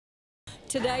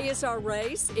Today is our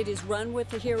race. It is run with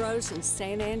the heroes in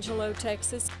San Angelo,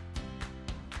 Texas.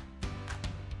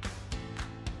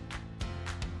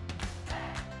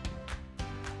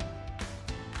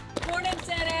 Morning,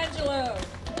 San Angelo.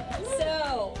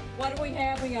 So, what do we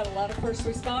have? We got a lot of first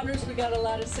responders, we got a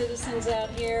lot of citizens out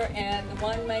here, and the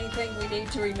one main thing we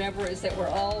need to remember is that we're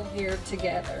all here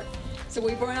together. So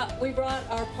we brought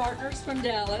our partners from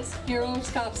Dallas,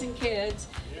 Heroes, Cops, and Kids.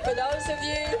 For those of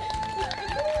you,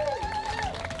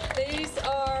 these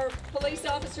are police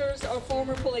officers or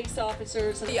former police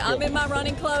officers. I'm in my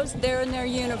running clothes, they're in their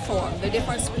uniform. The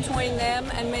difference between them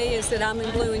and me is that I'm in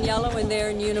blue and yellow and they're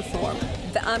in uniform.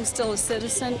 I'm still a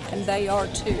citizen and they are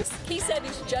too. He said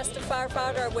he's just a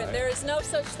firefighter. I went, there is no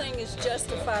such thing as just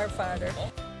a firefighter.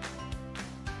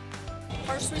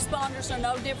 First responders are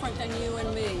no different than you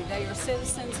and me. They are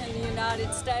citizens in the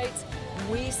United States.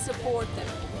 We support them.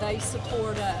 They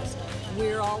support us.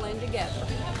 We're all in together.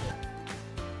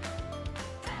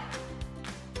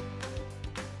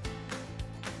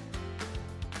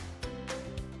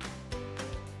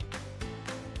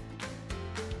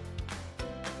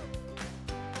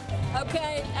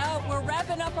 Okay, we're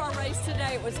wrapping up our race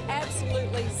today. It was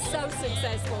absolutely so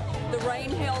successful. The rain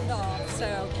held off,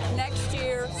 so next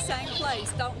year, same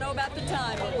place. Don't know about the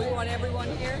time, but we want everyone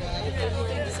here.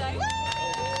 Anything to say?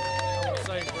 I would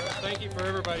say thank you for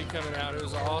everybody coming out. It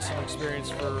was an awesome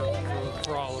experience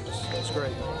for all of us. It was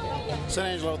great. San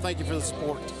Angelo, thank you for the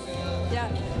support. Yeah,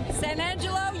 San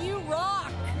Angelo, you rock!